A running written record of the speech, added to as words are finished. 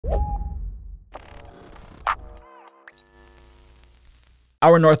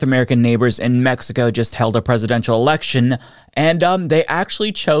Our North American neighbors in Mexico just held a presidential election, and they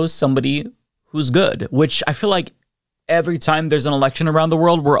actually chose somebody who's good, which I feel like every time there's an election around the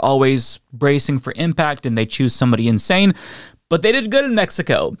world, we're always bracing for impact and they choose somebody insane. But they did good in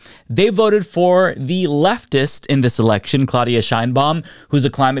Mexico. They voted for the leftist in this election, Claudia Sheinbaum, who's a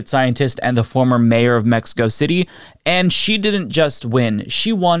climate scientist and the former mayor of Mexico City. And she didn't just win,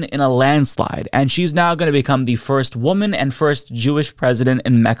 she won in a landslide. And she's now going to become the first woman and first Jewish president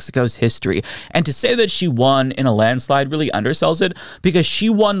in Mexico's history. And to say that she won in a landslide really undersells it, because she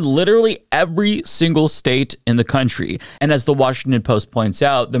won literally every single state in the country. And as the Washington Post points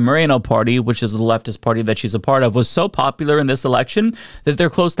out, the Moreno Party, which is the leftist party that she's a part of, was so popular in this election that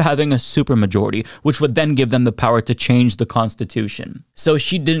they're close to having a supermajority, which would then give them the power to change the Constitution. So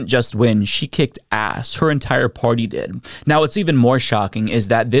she didn't just win, she kicked ass. Her entire party did. Now, what's even more shocking is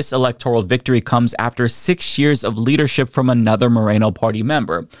that this electoral victory comes after 6 years of leadership from another Moreno Party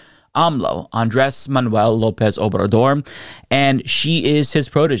member, AMLO, Andres Manuel Lopez Obrador, and she is his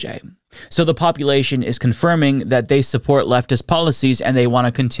protege. So the population is confirming that they support leftist policies and they want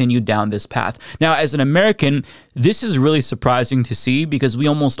to continue down this path. Now, as an American, this is really surprising to see because we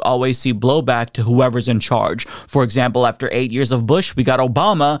almost always see blowback to whoever's in charge. For example, after 8 years of Bush, we got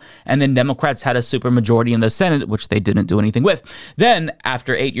Obama, and then Democrats had a supermajority in the Senate, which they didn't do anything with. Then,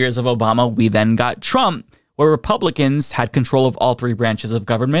 after 8 years of Obama, we then got Trump, where Republicans had control of all three branches of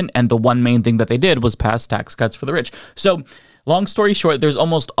government, and the one main thing that they did was pass tax cuts for the rich. So, long story short, there's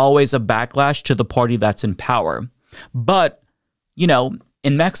almost always a backlash to the party that's in power. But, you know,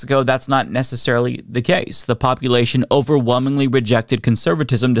 in Mexico, that's not necessarily the case. The population overwhelmingly rejected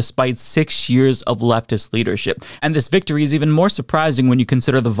conservatism despite 6 years of leftist leadership. And this victory is even more surprising when you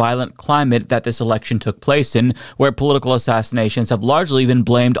consider the violent climate that this election took place in, where political assassinations have largely been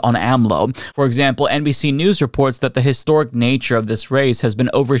blamed on AMLO. For example, NBC News reports that the historic nature of this race has been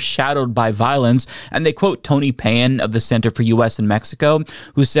overshadowed by violence, and they quote Tony Payan of the Center for U.S. and Mexico,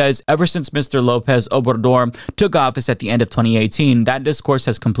 who says, "Ever since Mr. Lopez Obrador took office at the end of 2018, that discourse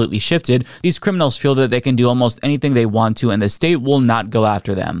has completely shifted. These criminals feel that they can do almost anything they want to, and the state will not go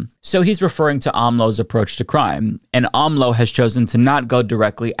after them." So he's referring to AMLO's approach to crime, and AMLO has chosen to not go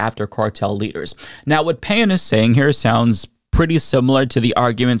directly after cartel leaders. Now, what Payan is saying here sounds pretty similar to the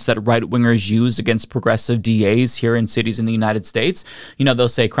arguments that right-wingers use against progressive DAs here in cities in the United States. You know, they'll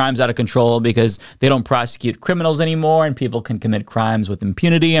say crime's out of control because they don't prosecute criminals anymore and people can commit crimes with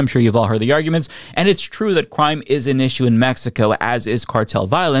impunity. I'm sure you've all heard the arguments. And it's true that crime is an issue in Mexico, as is cartel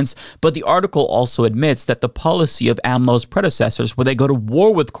violence. But the article also admits that the policy of AMLO's predecessors, where they go to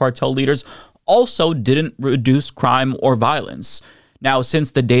war with cartel leaders, also didn't reduce crime or violence. Now, since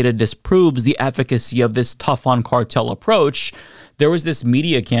the data disproves the efficacy of this tough-on-cartel approach, there was this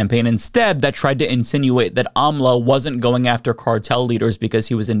media campaign instead that tried to insinuate that AMLO wasn't going after cartel leaders because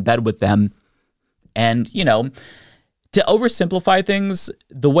he was in bed with them. And, you know, to oversimplify things,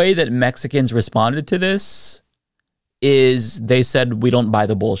 the way that Mexicans responded to this is they said, we don't buy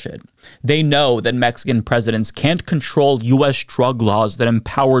the bullshit. They know that Mexican presidents can't control U.S. drug laws that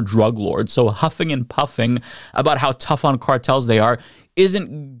empower drug lords, so huffing and puffing about how tough on cartels they are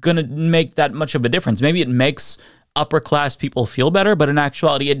isn't going to make that much of a difference. Maybe it makes upper-class people feel better, but in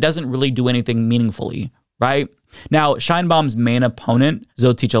actuality, it doesn't really do anything meaningfully, right? Now, Sheinbaum's main opponent,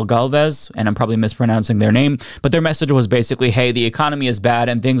 Xochitl Galvez, and I'm probably mispronouncing their name, but their message was basically, hey, the economy is bad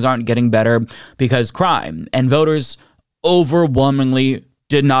and things aren't getting better because crime, and voters overwhelmingly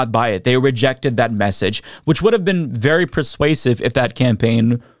did not buy it. They rejected that message, which would have been very persuasive if that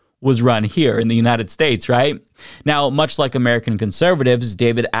campaign was run here in the United States, right? Now, much like American conservatives,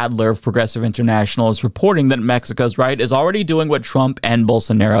 David Adler of Progressive International is reporting that Mexico's right is already doing what Trump and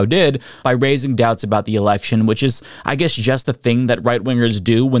Bolsonaro did by raising doubts about the election, which is, I guess, just a thing that right-wingers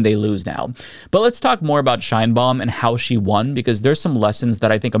do when they lose now. But let's talk more about Sheinbaum and how she won, because there's some lessons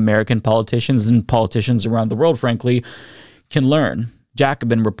that I think American politicians and politicians around the world, frankly, can learn.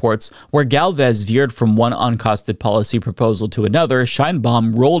 Jacobin reports, where Galvez veered from one uncosted policy proposal to another,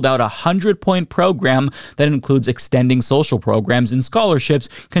 Sheinbaum rolled out a 100-point program that includes extending social programs and scholarships,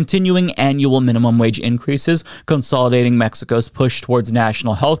 continuing annual minimum wage increases, consolidating Mexico's push towards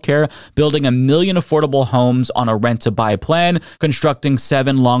national health care, building 1 million affordable homes on a rent-to-buy plan, constructing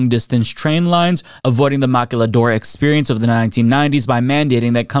 7 long-distance train lines, avoiding the maquiladora experience of the 1990s by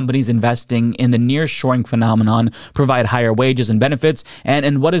mandating that companies investing in the nearshoring phenomenon provide higher wages and benefits, and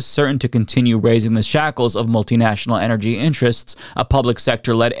in what is certain to continue raising the shackles of multinational energy interests, a public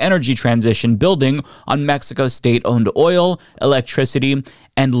sector-led energy transition building on Mexico's state-owned oil, electricity,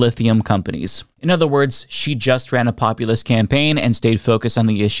 and lithium companies. In other words, she just ran a populist campaign and stayed focused on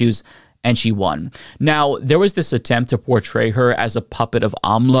the issues and she won. Now, there was this attempt to portray her as a puppet of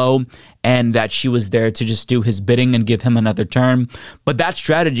AMLO and that she was there to just do his bidding and give him another term. But that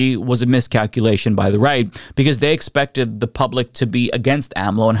strategy was a miscalculation by the right because they expected the public to be against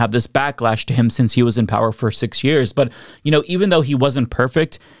AMLO and have this backlash to him since he was in power for 6 years. But, you know, even though he wasn't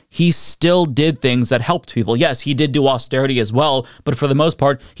perfect, he still did things that helped people. Yes, he did do austerity as well, but for the most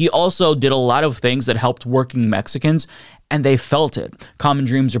part, he also did a lot of things that helped working Mexicans, and they felt it. Common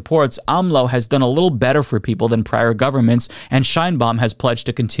Dreams reports AMLO has done a little better for people than prior governments, and Sheinbaum has pledged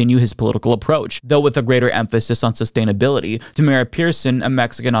to continue his political approach, though with a greater emphasis on sustainability. Tamara Pearson, a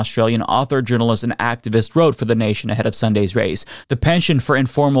Mexican-Australian author, journalist, and activist, wrote for The Nation ahead of Sunday's race. The pension for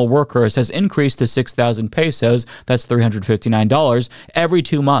informal workers has increased to 6,000 pesos, that's $359, every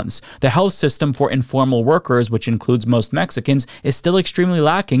 2 months. The health system for informal workers, which includes most Mexicans, is still extremely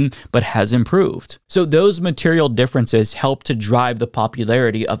lacking, but has improved. So those material differences helped to drive the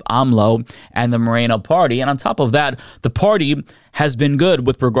popularity of AMLO and the Moreno Party. And on top of that, the party has been good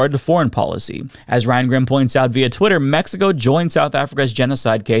with regard to foreign policy. As Ryan Grimm points out via Twitter, Mexico joined South Africa's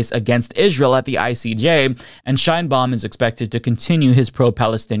genocide case against Israel at the ICJ, and Sheinbaum is expected to continue his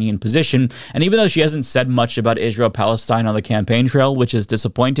pro-Palestinian position. And even though she hasn't said much about Israel-Palestine on the campaign trail, which is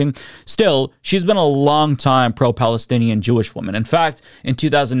disappointing, still, she's been a long-time pro-Palestinian Jewish woman. In fact, in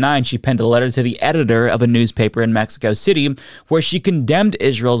 2009, she penned a letter to the editor of a newspaper in Mexico City where she condemned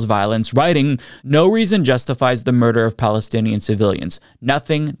Israel's violence, writing, "No reason justifies the murder of Palestinian civilians.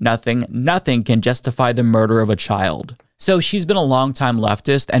 Nothing can justify the murder of a child." So she's been a long-time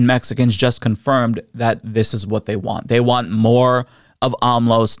leftist, and Mexicans just confirmed that this is what they want. They want more of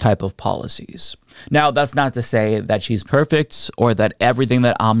AMLO's type of policies. Now, that's not to say that she's perfect or that everything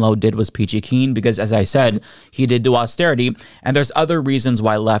that AMLO did was peachy keen, because as I said, he did do austerity, and there's other reasons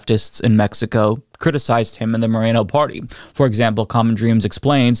why leftists in Mexico criticized him and the Moreno Party. For example, Common Dreams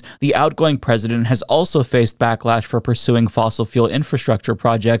explains, the outgoing president has also faced backlash for pursuing fossil fuel infrastructure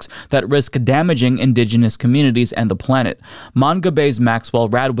projects that risk damaging indigenous communities and the planet. Mongabay's Maxwell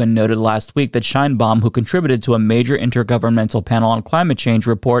Radwin noted last week that Sheinbaum, who contributed to a major intergovernmental panel on climate change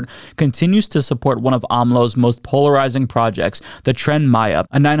report, continues to support one of AMLO's most polarizing projects, the Tren Maya,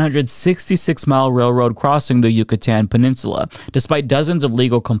 a 966-mile railroad crossing the Yucatan Peninsula. Despite dozens of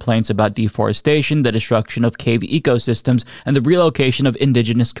legal complaints about deforestation, the destruction of cave ecosystems, and the relocation of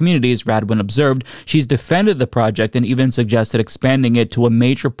indigenous communities, Radwin observed, she's defended the project and even suggested expanding it to a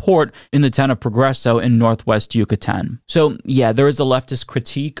major port in the town of Progreso in northwest Yucatan. So yeah, there is a leftist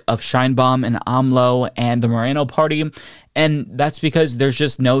critique of Sheinbaum and AMLO and the Moreno Party, and that's because there's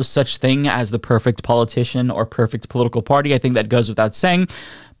just no such thing as the perfect politician or perfect political party. I think that goes without saying,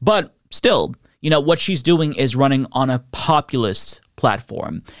 but still, you know, what she's doing is running on a populist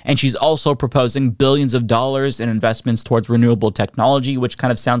platform. And she's also proposing billions of dollars in investments towards renewable technology, which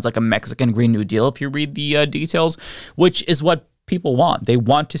kind of sounds like a Mexican Green New Deal if you read the details, which is what people want. They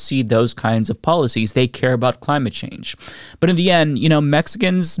want to see those kinds of policies. They care about climate change. But in the end, you know,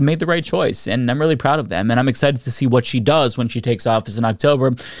 Mexicans made the right choice, and I'm really proud of them. And I'm excited to see what she does when she takes office in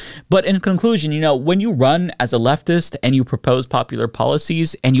October. But in conclusion, you know, when you run as a leftist and you propose popular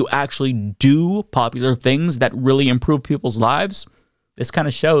policies and you actually do popular things that really improve people's lives, this kind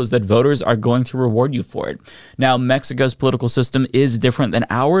of shows that voters are going to reward you for it. Now, Mexico's political system is different than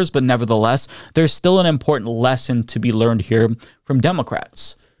ours, but nevertheless, there's still an important lesson to be learned here from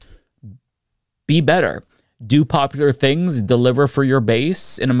Democrats. Be better. Do popular things, deliver for your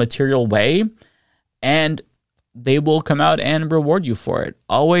base in a material way, and they will come out and reward you for it.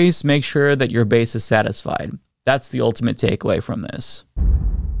 Always make sure that your base is satisfied. That's the ultimate takeaway from this.